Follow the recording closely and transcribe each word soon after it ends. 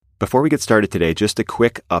Before we get started today, just a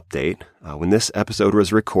quick update. When this episode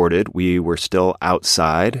was recorded, we were still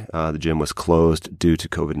outside. The gym was closed due to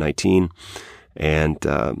COVID-19. And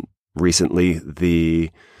recently,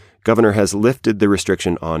 the governor has lifted the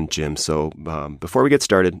restriction on gyms. So before we get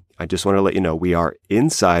started, I just want to let you know we are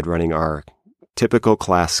inside running our typical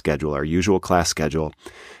class schedule, our usual class schedule,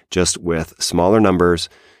 just with smaller numbers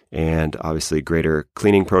and obviously greater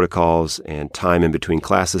cleaning protocols and time in between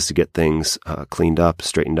classes to get things cleaned up,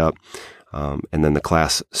 straightened up. And then the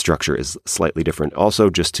class structure is slightly different also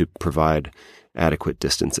just to provide adequate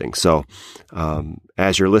distancing. So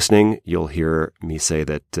as you're listening, you'll hear me say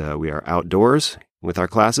that we are outdoors with our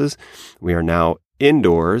classes. We are now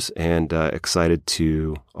indoors and excited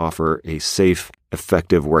to offer a safe,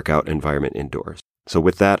 effective workout environment indoors. So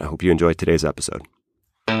with that, I hope you enjoyed today's episode.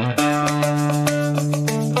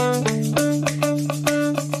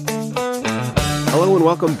 Hello and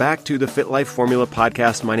welcome back to the FitLife Formula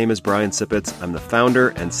Podcast. My name is Brian Sippitz. I'm the founder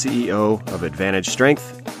and CEO of Advantage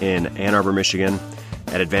Strength in Ann Arbor, Michigan.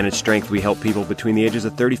 At Advantage Strength, we help people between the ages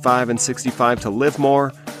of 35 and 65 to live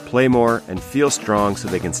more, play more, and feel strong so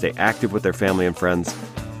they can stay active with their family and friends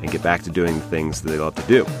and get back to doing the things that they love to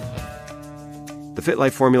do. The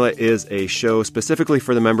FitLife Formula is a show specifically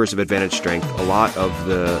for the members of Advantage Strength. A lot of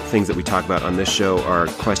the things that we talk about on this show are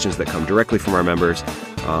questions that come directly from our members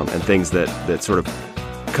and things that sort of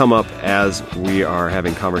come up as we are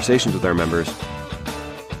having conversations with our members.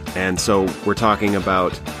 And so we're talking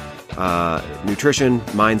about nutrition,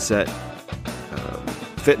 mindset,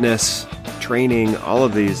 fitness, training, all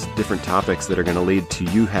of these different topics that are going to lead to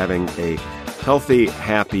you having a healthy,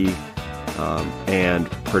 happy, and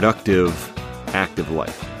productive, active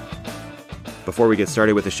life. Before we get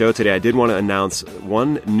started with the show today, I did want to announce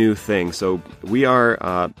one new thing. So we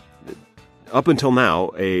are, up until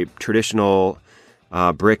now, a traditional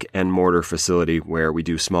brick and mortar facility where we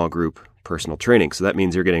do small group personal training. So that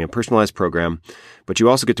means you're getting a personalized program, but you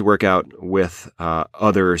also get to work out with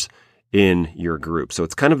others in your group. So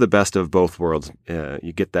it's kind of the best of both worlds.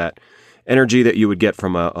 You get that energy that you would get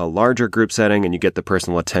from a larger group setting, and you get the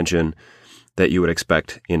personal attention that you would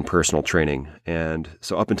expect in personal training. And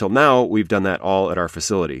so up until now, we've done that all at our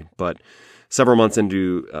facility. But several months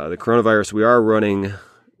into the coronavirus, we are running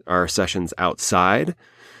our sessions outside.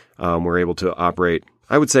 We're able to operate,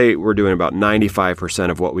 I would say we're doing about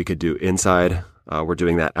 95% of what we could do inside. We're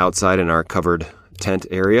doing that outside in our covered tent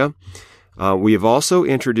area. We have also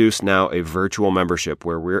introduced now a virtual membership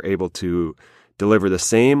where we're able to deliver the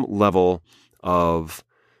same level of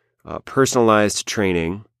personalized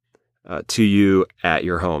training to you at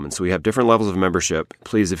your home. And so we have different levels of membership.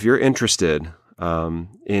 Please, if you're interested in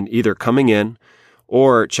either coming in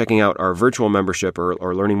or checking out our virtual membership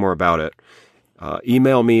or learning more about it,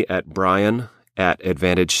 email me at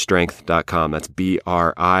brian@advantagestrength.com. That's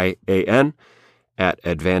BRIAN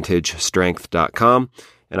 @advantagestrength.com.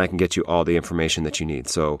 And I can get you all the information that you need.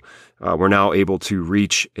 So we're now able to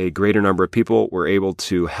reach a greater number of people. We're able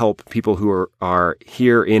to help people who are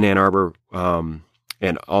here in Ann Arbor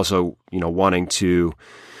and also, wanting to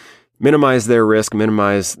minimize their risk,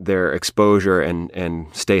 minimize their exposure, and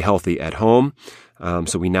stay healthy at home.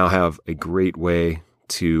 So we now have a great way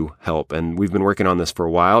to help. And we've been working on this for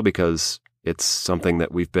a while because it's something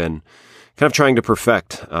that we've been kind of trying to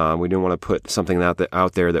perfect. We didn't want to put something out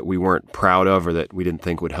there that we weren't proud of or that we didn't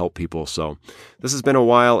think would help people. So this has been a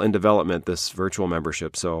while in development, this virtual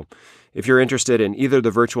membership. So if you're interested in either the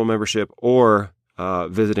virtual membership or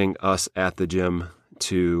visiting us at the gym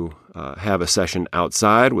to have a session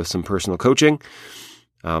outside with some personal coaching,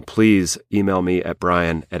 please email me at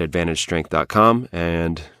brian@advantagestrength.com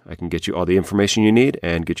and I can get you all the information you need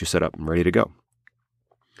and get you set up and ready to go.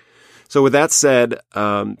 So with that said,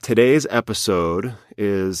 today's episode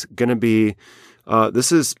is going to be,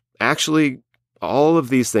 this is actually all of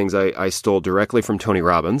these things I stole directly from Tony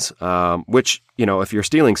Robbins, which, if you're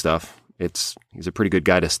stealing stuff, he's a pretty good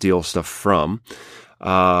guy to steal stuff from.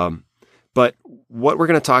 But what we're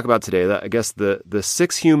going to talk about today, I guess the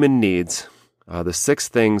 6 human needs, the 6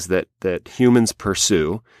 things that humans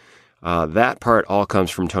pursue, that part all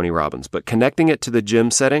comes from Tony Robbins. But connecting it to the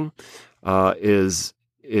gym setting is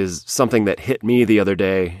something that hit me the other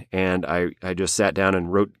day, and I just sat down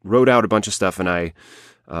and wrote out a bunch of stuff, and I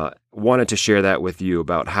wanted to share that with you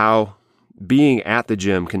about how being at the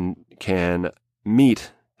gym can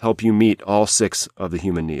help you meet all 6 of the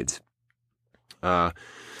human needs.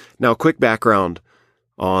 Now, quick background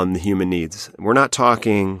on the human needs. We're not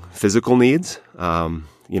talking physical needs,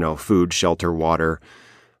 food, shelter, water,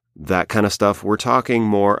 that kind of stuff. We're talking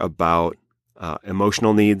more about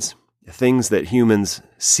emotional needs, things that humans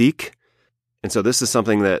seek And so this is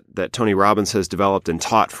something that Tony Robbins has developed and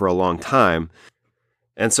taught for a long time.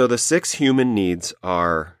 And so the 6 human needs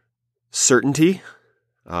are certainty,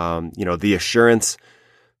 the assurance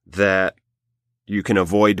that you can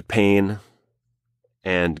avoid pain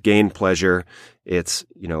and gain pleasure. It's,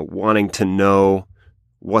 wanting to know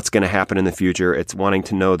what's going to happen in the future. It's wanting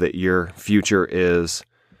to know that your future is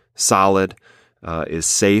solid, is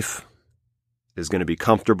safe, is going to be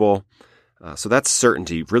comfortable. So that's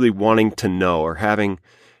certainty, really wanting to know or having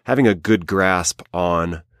a good grasp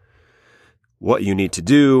on what you need to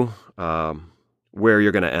do, where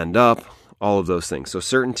you're going to end up, all of those things. So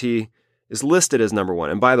certainty is listed as number 1.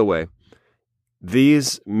 And by the way,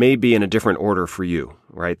 these may be in a different order for you,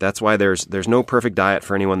 right? That's why there's no perfect diet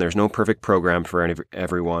for anyone. There's no perfect program for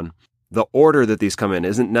everyone. The order that these come in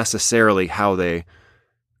isn't necessarily how they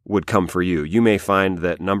would come for you. You may find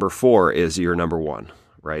that number 4 is your number 1,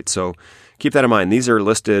 right? So keep that in mind. These are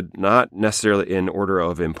listed not necessarily in order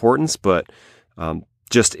of importance, but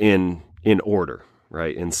just in order,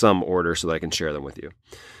 right? In some order so that I can share them with you.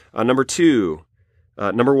 Number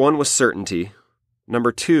 1 was certainty.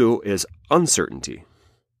 Number 2 is uncertainty,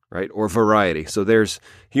 right? Or variety. So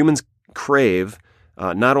humans crave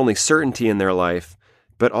not only certainty in their life,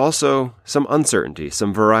 but also some uncertainty,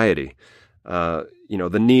 some variety.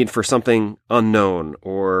 The need for something unknown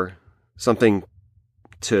or something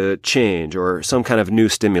to change or some kind of new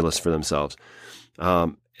stimulus for themselves.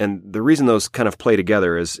 And the reason those kind of play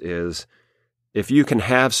together is if you can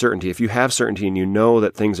have certainty, if you have certainty and you know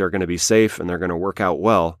that things are going to be safe and they're going to work out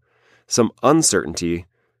well, some uncertainty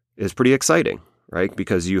is pretty exciting, right?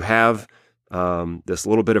 Because you have this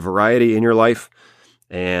little bit of variety in your life,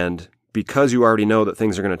 and because you already know that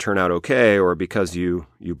things are going to turn out okay, or because you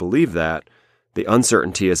believe that, the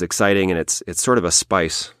uncertainty is exciting and it's sort of a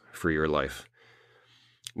spice for your life.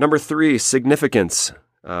 Number 3, significance,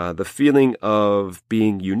 the feeling of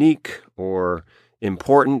being unique or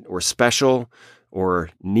important or special or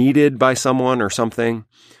needed by someone or something.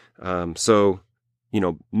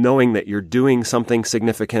 Knowing that you're doing something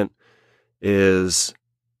significant is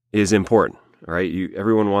important, right?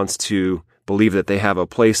 Everyone wants to believe that they have a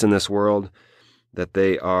place in this world, that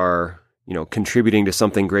they are, contributing to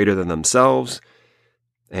something greater than themselves.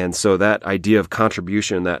 And so that idea of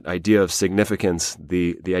contribution, that idea of significance,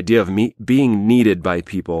 the idea of being needed by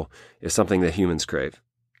people is something that humans crave.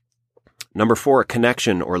 Number 4,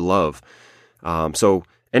 connection or love. So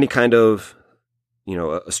any kind of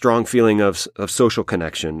a strong feeling of social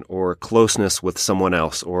connection or closeness with someone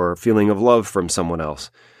else or feeling of love from someone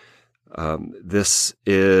else. This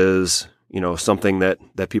is, something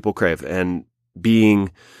that people crave. And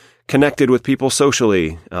being connected with people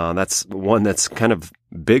socially, that's one that's kind of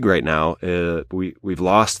big right now. We've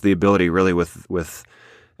lost the ability really with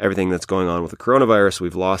everything that's going on with the coronavirus.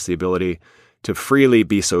 We've lost the ability to freely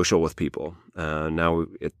be social with people. Now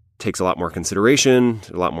it takes a lot more consideration,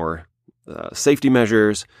 a lot more safety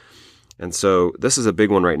measures. And so this is a big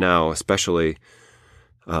one right now, especially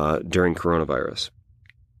during coronavirus.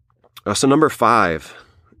 So number 5,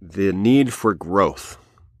 the need for growth.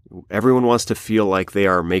 Everyone wants to feel like they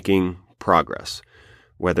are making progress,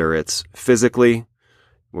 whether it's physically,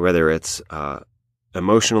 whether it's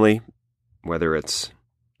emotionally, whether it's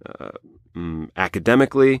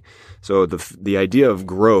academically. So the idea of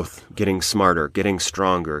growth, getting smarter, getting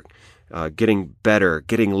stronger, getting better,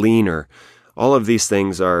 getting leaner, all of these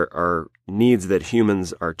things are needs that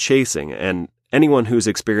humans are chasing. And anyone who's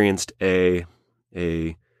experienced a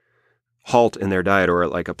halt in their diet or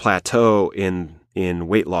like a plateau in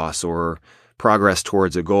weight loss or progress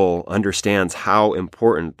towards a goal understands how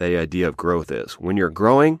important the idea of growth is. When you're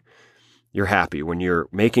growing, you're happy. When you're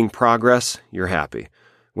making progress, you're happy.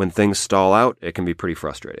 When things stall out, it can be pretty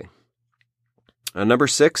frustrating. Number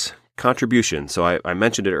 6, contribution. So I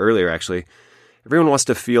mentioned it earlier, actually. Everyone wants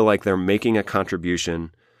to feel like they're making a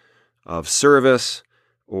contribution of service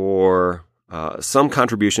or some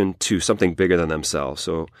contribution to something bigger than themselves.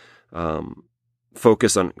 So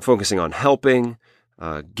focusing on helping,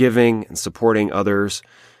 giving, and supporting others.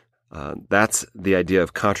 That's the idea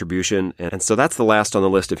of contribution. And so that's the last on the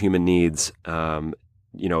list of human needs.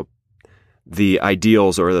 The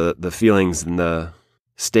ideals or the feelings and the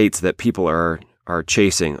states that people are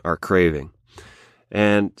chasing, are craving.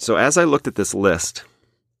 And so as I looked at this list,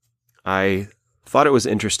 I thought it was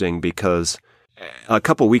interesting because a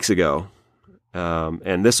couple weeks ago,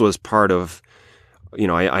 and this was part of,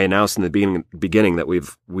 I announced in the beginning that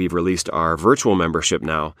we've released our virtual membership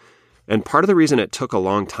now. And part of the reason it took a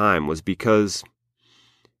long time was because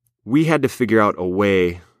we had to figure out a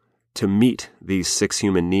way to meet these 6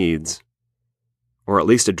 human needs, or at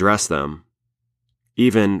least address them,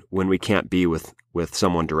 even when we can't be with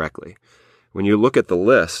someone directly. When you look at the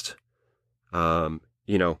list,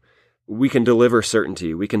 we can deliver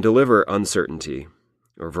certainty, we can deliver uncertainty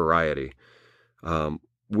or variety.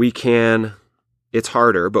 It's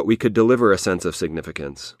harder, but we could deliver a sense of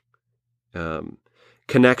significance.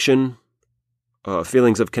 Connection,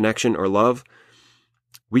 feelings of connection or love,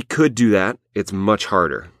 we could do that. It's much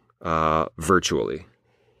harder virtually.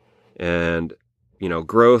 And,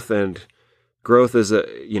 growth is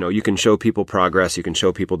you can show people progress. You can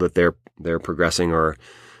show people that they're progressing or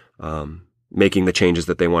making the changes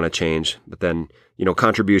that they want to change. But then,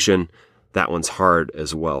 contribution, that one's hard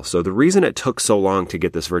as well. So the reason it took so long to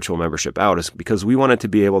get this virtual membership out is because we wanted to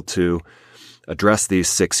be able to address these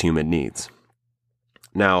 6 human needs.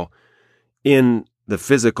 Now, in the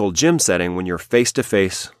physical gym setting, when you're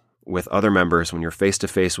face-to-face with other members, when you're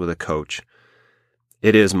face-to-face with a coach,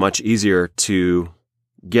 it is much easier to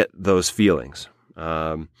get those feelings.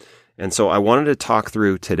 And so I wanted to talk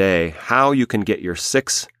through today how you can get your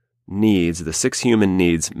 6 needs, the 6 human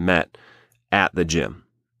needs met at the gym,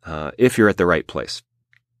 if you're at the right place.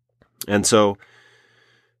 And so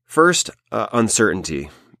first, uncertainty.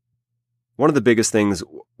 One of the biggest things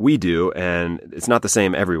we do, and it's not the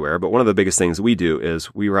same everywhere, but one of the biggest things we do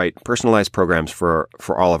is we write personalized programs for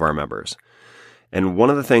all of our members. And one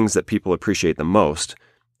of the things that people appreciate the most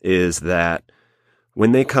is that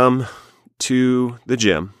when they come to the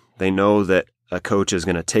gym, they know that a coach is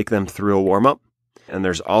going to take them through a warm-up, and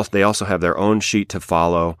they also have their own sheet to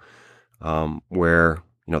follow, where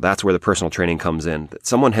that's where the personal training comes in. That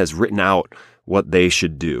someone has written out what they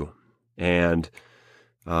should do, and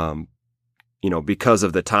because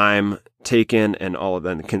of the time taken and all of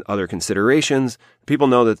the other considerations, people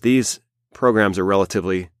know that these programs are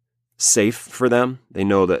relatively safe for them. They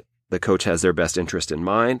know that the coach has their best interest in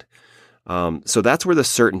mind. So that's where the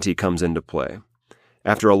certainty comes into play.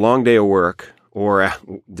 After a long day of work, or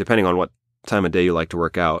depending on what time of day you like to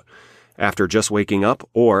work out, after just waking up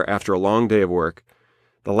or after a long day of work,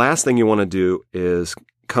 the last thing you want to do is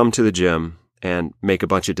come to the gym and make a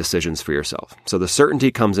bunch of decisions for yourself. So the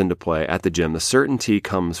certainty comes into play at the gym. The certainty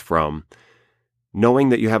comes from knowing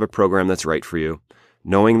that you have a program that's right for you,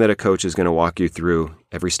 knowing that a coach is going to walk you through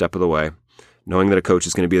every step of the way, knowing that a coach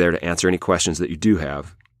is going to be there to answer any questions that you do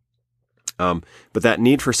have. But that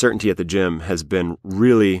need for certainty at the gym has been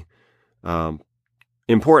really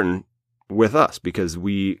important with us because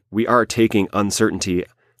we are taking uncertainty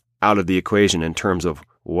out of the equation in terms of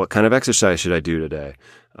what kind of exercise should I do today?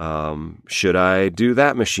 Should I do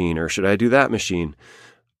that machine or should I do that machine?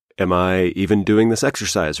 Am I even doing this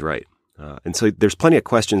exercise right? And so there's plenty of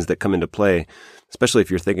questions that come into play, especially if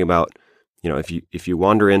you're thinking about, if you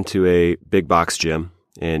wander into a big box gym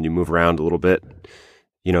and you move around a little bit,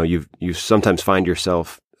 you sometimes find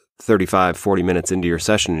yourself 35, 40 minutes into your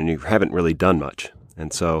session and you haven't really done much.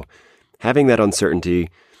 And so having that uncertainty,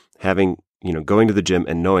 going to the gym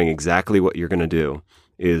and knowing exactly what you're going to do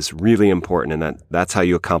is really important. And that's how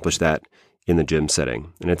you accomplish that in the gym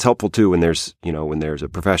setting. And it's helpful too when there's a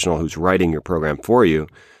professional who's writing your program for you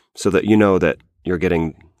so that you know that you're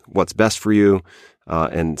getting what's best for you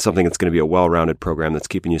and something that's going to be a well-rounded program that's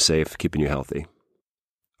keeping you safe, keeping you healthy.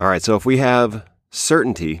 All right, so if we have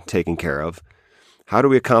certainty taken care of, how do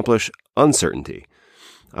we accomplish uncertainty?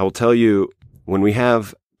 I will tell you, when we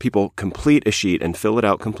have people complete a sheet and fill it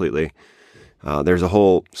out completely, there's a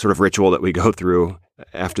whole sort of ritual that we go through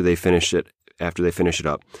after they finish it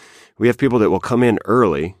up. We have people that will come in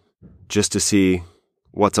early just to see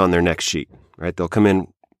what's on their next sheet, right? They'll come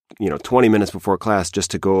in, 20 minutes before class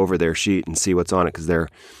just to go over their sheet and see what's on it because they're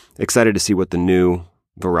excited to see what the new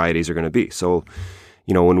varieties are going to be. So,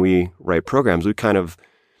 when we write programs,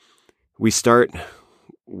 we start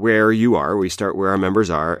where you are, we start where our members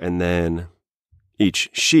are, and then each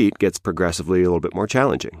sheet gets progressively a little bit more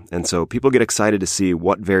challenging. And so people get excited to see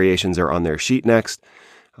what variations are on their sheet next,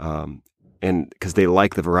 and because they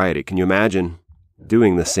like the variety. Can you imagine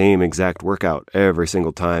doing the same exact workout every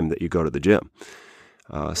single time that you go to the gym?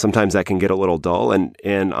 Sometimes that can get a little dull,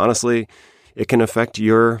 and honestly, it can affect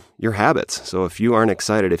your habits. So if you aren't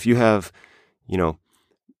excited, if you have,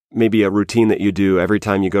 maybe a routine that you do every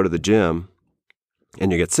time you go to the gym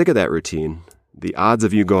and you get sick of that routine, the odds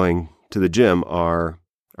of you going to the gym are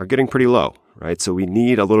getting pretty low, right? So we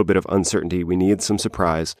need a little bit of uncertainty. We need some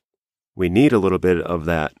surprise. We need a little bit of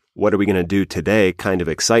that, what are we going to do today kind of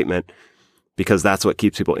excitement, because that's what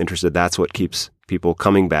keeps people interested. That's what keeps people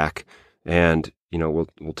coming back. And,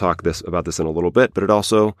 we'll talk about this in a little bit, but it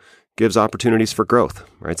also gives opportunities for growth,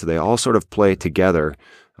 right? So they all sort of play together.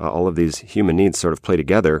 All of these human needs sort of play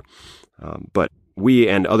together. But we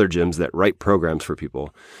and other gyms that write programs for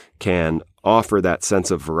people can offer that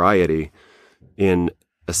sense of variety in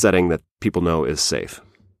a setting that people know is safe.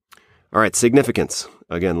 All right, significance.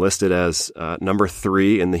 Again, listed as number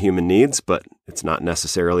 3 in the human needs, but it's not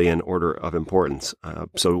necessarily in order of importance.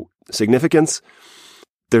 So significance,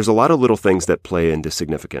 there's a lot of little things that play into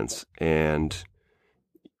significance. And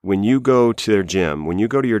when you go to your gym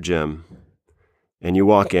and you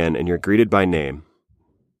walk in and you're greeted by name,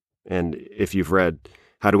 and if you've read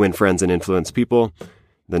How to Win Friends and Influence People,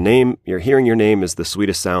 you're hearing your name is the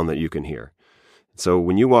sweetest sound that you can hear. So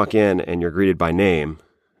when you walk in and you're greeted by name,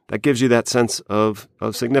 that gives you that sense of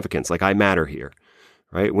significance, like I matter here,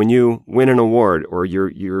 right? When you win an award or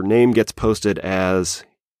your name gets posted as,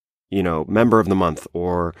 member of the month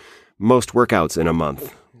or most workouts in a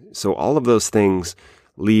month. So all of those things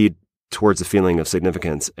lead towards a feeling of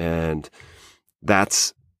significance, and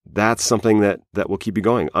that's something that will keep you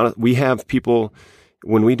going. We have people,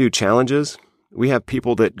 when we do challenges, we have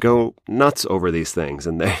people that go nuts over these things,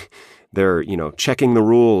 and they're checking the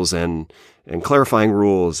rules and clarifying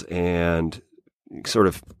rules and sort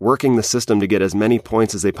of working the system to get as many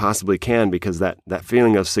points as they possibly can, because that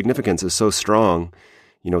feeling of significance is so strong,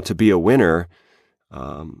 to be a winner,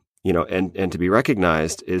 and to be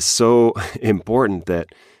recognized is so important that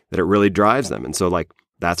it really drives them. And so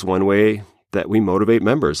that's one way that we motivate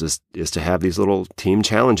members is to have these little team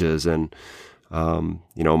challenges and,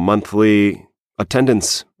 monthly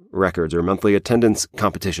attendance records or monthly attendance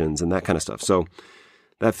competitions and that kind of stuff. So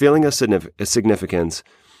that feeling of significance,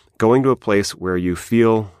 going to a place where you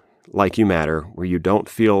feel like you matter, where you don't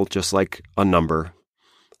feel just like a number,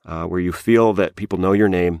 where you feel that people know your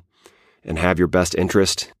name and have your best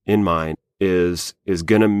interest in mind, is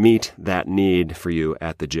going to meet that need for you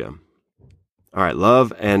at the gym. All right,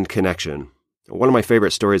 love and connection. One of my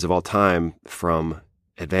favorite stories of all time from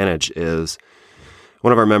Advantage is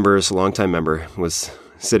one of our members, a longtime member, was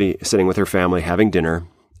sitting with her family having dinner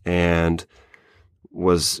and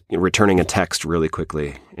was returning a text really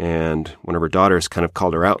quickly. And one of her daughters kind of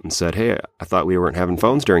called her out and said, "Hey, I thought we weren't having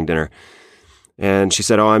phones during dinner." And she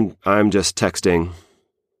said, "Oh, I'm just texting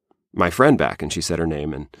my friend back." And she said her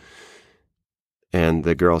name, and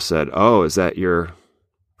the girl said, "Oh, is that your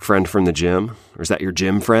friend from the gym? Or is that your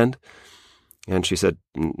gym friend?" And she said,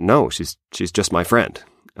 "No, she's just my friend."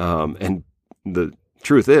 And the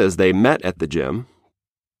truth is they met at the gym,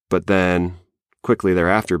 but then quickly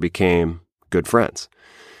thereafter became good friends.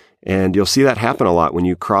 And you'll see that happen a lot when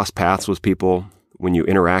you cross paths with people, when you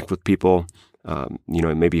interact with people,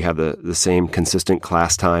 maybe you have the same consistent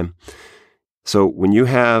class time. So when you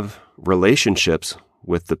have relationships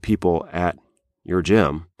with the people at your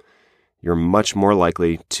gym, you're much more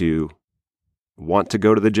likely to want to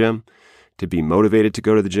go to the gym, to be motivated to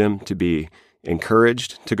go to the gym, to be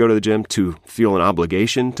encouraged to go to the gym, to feel an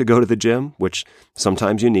obligation to go to the gym, which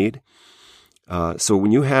sometimes you need. So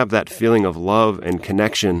when you have that feeling of love and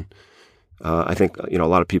connection, I think, a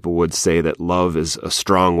lot of people would say that love is a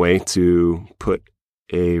strong way to put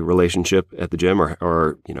a relationship at the gym,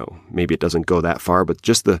 or maybe it doesn't go that far, but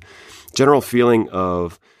just the general feeling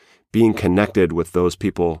of being connected with those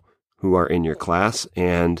people who are in your class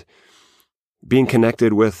and being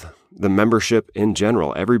connected with the membership in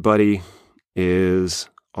general. Everybody they're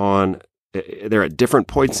at different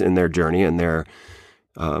points in their journey, and their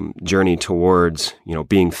journey towards,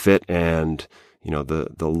 being fit and,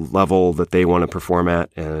 the level that they want to perform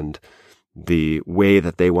at and the way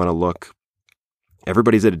that they want to look.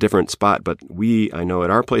 Everybody's at a different spot, but I know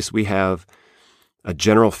at our place, we have a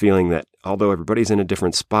general feeling that although everybody's in a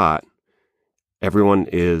different spot, everyone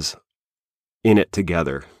is in it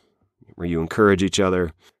together, where you encourage each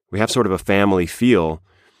other. We have sort of a family feel,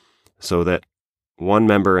 so that one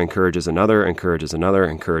member encourages another, and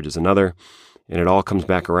it all comes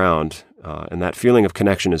back around. And that feeling of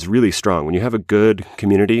connection is really strong. When you have a good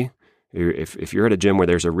community, if you're at a gym where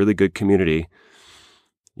there's a really good community,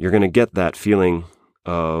 you're going to get that feeling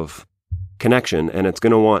of connection, and it's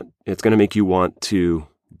going to make you want to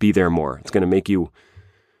be there more. It's going to make you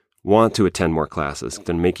want to attend more classes. It's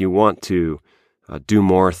going to make you want to do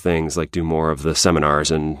more things, like do more of the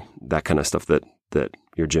seminars and that kind of stuff that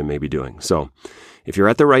your gym may be doing. So if you're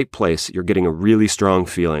at the right place, you're getting a really strong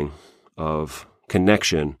feeling of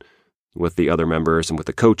connection with the other members and with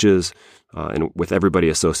the coaches and with everybody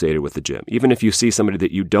associated with the gym. Even if you see somebody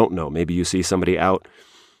that you don't know, maybe you see somebody out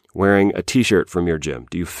wearing a t-shirt from your gym,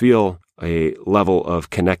 do you feel a level of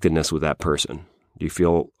connectedness with that person? Do you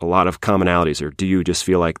feel a lot of commonalities, or do you just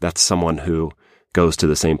feel like that's someone who goes to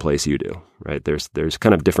the same place you do, right? There's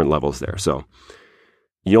kind of different levels there. So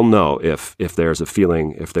you'll know if there's a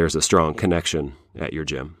feeling, if there's a strong connection at your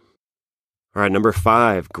gym. All right, number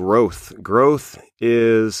 5, growth. Growth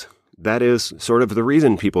is that is sort of the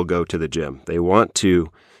reason people go to the gym. They want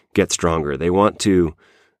to get stronger. They want to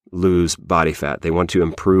lose body fat. They want to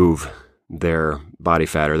improve their body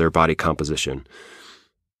fat or their body composition.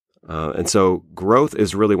 And so growth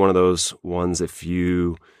is really one of those ones. If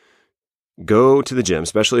you go to the gym,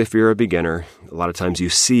 especially if you're a beginner, a lot of times you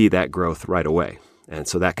see that growth right away. And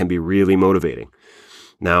so that can be really motivating.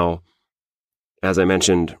 Now, as I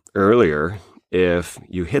mentioned earlier, if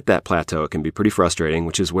you hit that plateau, it can be pretty frustrating,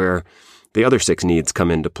 which is where the other 6 needs come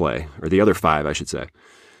into play, or the other 5, I should say.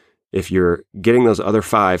 If you're getting those other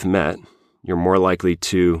 5 met, you're more likely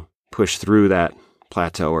to push through that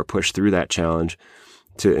plateau or push through that challenge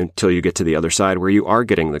until you get to the other side where you are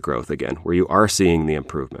getting the growth again, where you are seeing the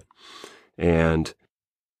improvement. And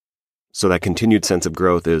so that continued sense of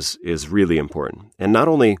growth is really important. And not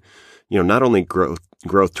only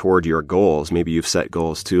growth toward your goals. Maybe you've set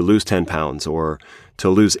goals to lose 10 pounds or to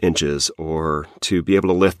lose inches or to be able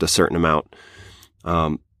to lift a certain amount.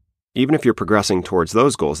 Even if you're progressing towards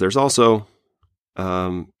those goals, there's also,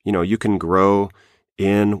 you can grow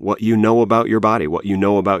in what you know about your body, what you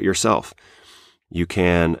know about yourself. You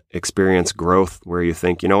can experience growth where you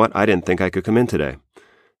think, you know what, I didn't think I could come in today.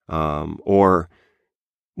 Or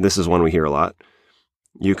this is one we hear a lot.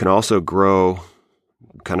 You can also grow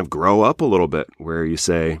up a little bit where you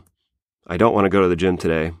say, I don't want to go to the gym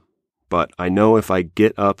today, but I know if I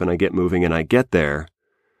get up and I get moving and I get there,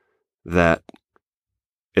 that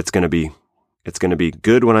it's going to be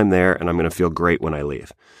good when I'm there and I'm going to feel great when I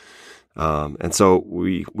leave. And so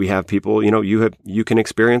we have people, you can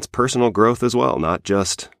experience personal growth as well, not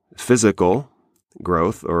just physical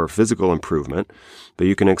growth or physical improvement, but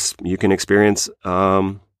you can experience,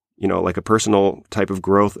 like a personal type of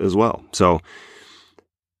growth as well. So,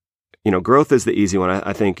 growth is the easy one.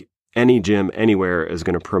 I think any gym anywhere is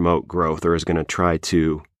going to promote growth or is going to try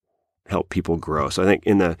to help people grow. So I think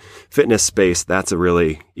in the fitness space, that's a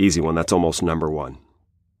really easy one. That's almost number one.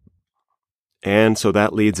 And so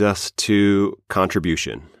that leads us to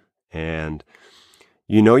contribution. And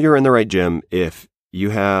you're in the right gym if you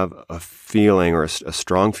have a feeling or a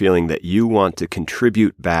strong feeling that you want to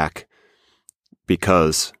contribute back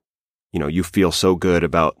because, you feel so good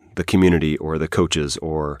about the community or the coaches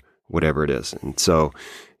or whatever it is. And so,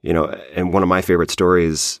 and one of my favorite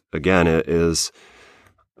stories, again, is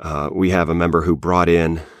we have a member who brought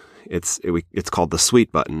in, it's called the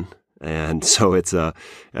sweet button. And so it's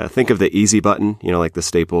think of the easy button, like the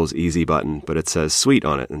Staples easy button, but it says sweet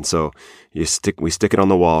on it. And so we stick it on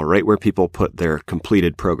the wall right where people put their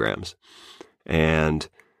completed programs. And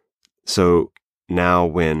so now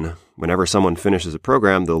whenever someone finishes a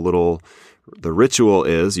program, the ritual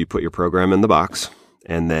is you put your program in the box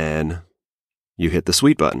and then you hit the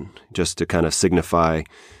sweet button just to kind of signify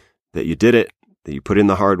that you did it, that you put in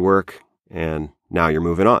the hard work, and now you're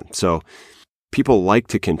moving on. So people like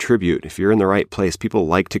to contribute. If you're in the right place, people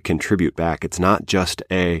like to contribute back. It's not just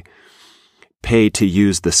a pay to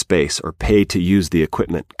use the space or pay to use the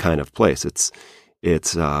equipment kind of place. It's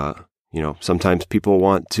sometimes people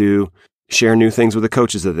want to share new things with the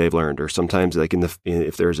coaches that they've learned, or sometimes like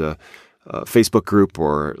if there's a Facebook group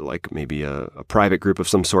or like maybe a private group of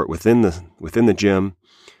some sort within the gym,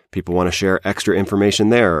 people want to share extra information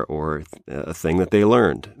there or a thing that they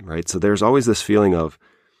learned, right? So there's always this feeling of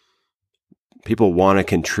people want to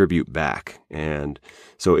contribute back. And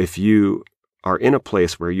so if you are in a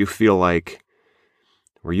place where you feel like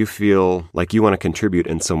you want to contribute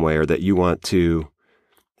in some way or that you want to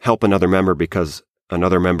help another member because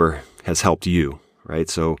another member has helped you, right?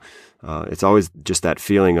 So it's always just that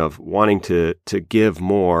feeling of wanting to give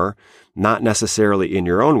more, not necessarily in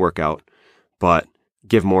your own workout, but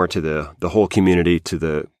give more to the whole community, to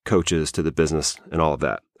the coaches, to the business, and all of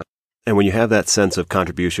that. And when you have that sense of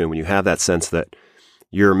contribution, when you have that sense that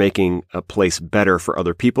you're making a place better for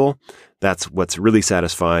other people, that's what's really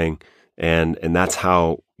satisfying. And that's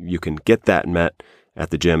how you can get that met at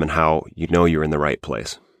the gym and how you're in the right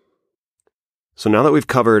place. So now that we've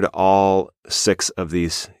covered all 6 of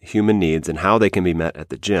these human needs and how they can be met at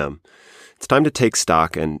the gym, it's time to take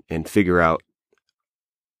stock and figure out,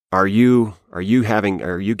 are you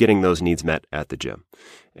getting those needs met at the gym?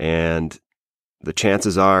 And the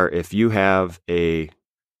chances are, if you if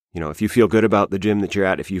you feel good about the gym that you're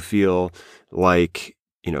at, if you feel like,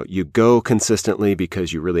 you go consistently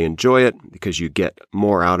because you really enjoy it, because you get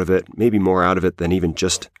more out of it, maybe more out of it than even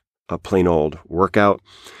just a plain old workout,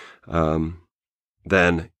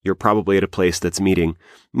 then you're probably at a place that's meeting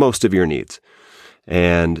most of your needs.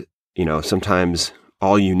 And, sometimes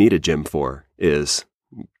all you need a gym for is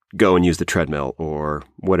go and use the treadmill or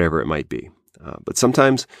whatever it might be. But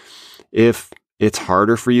sometimes if it's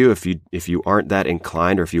harder for you, if you aren't that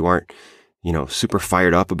inclined, or if you aren't, super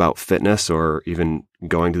fired up about fitness or even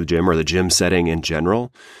going to the gym or the gym setting in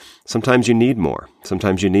general, sometimes you need more.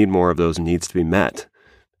 Sometimes you need more of those needs to be met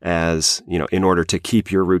as, in order to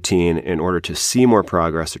keep your routine, in order to see more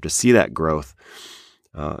progress or to see that growth.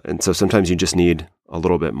 And so sometimes you just need a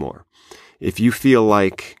little bit more. If you feel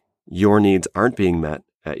like your needs aren't being met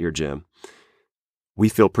at your gym, we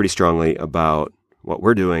feel pretty strongly about what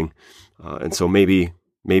we're doing. And so maybe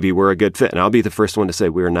we're a good fit. And I'll be the first one to say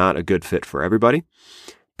we're not a good fit for everybody.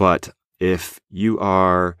 But if you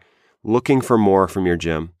are looking for more from your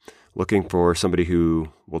gym, looking for somebody who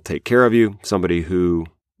will take care of you, somebody who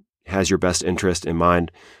has your best interest in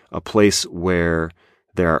mind, a place where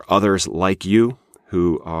there are others like you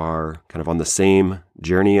who are kind of on the same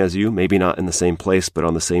journey as you, maybe not in the same place, but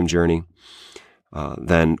on the same journey,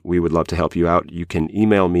 then we would love to help you out. You can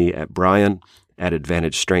email me at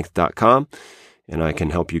brian@advantagestrength.com, and I can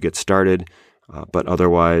help you get started. But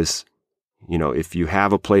otherwise, if you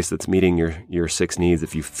have a place that's meeting your 6 needs,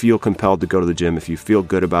 if you feel compelled to go to the gym, if you feel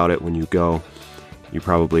good about it when you go, you're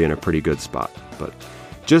probably in a pretty good spot. But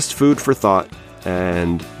just food for thought,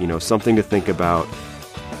 and something to think about.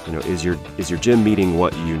 Is your gym meeting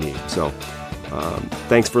what you need? So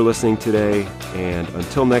thanks for listening today, and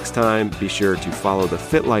until next time, be sure to follow the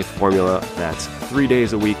FitLife Formula. That's 3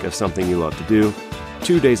 days a week of something you love to do,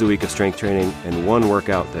 2 days a week of strength training, and 1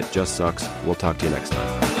 workout that just sucks. We'll talk to you next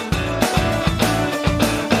time.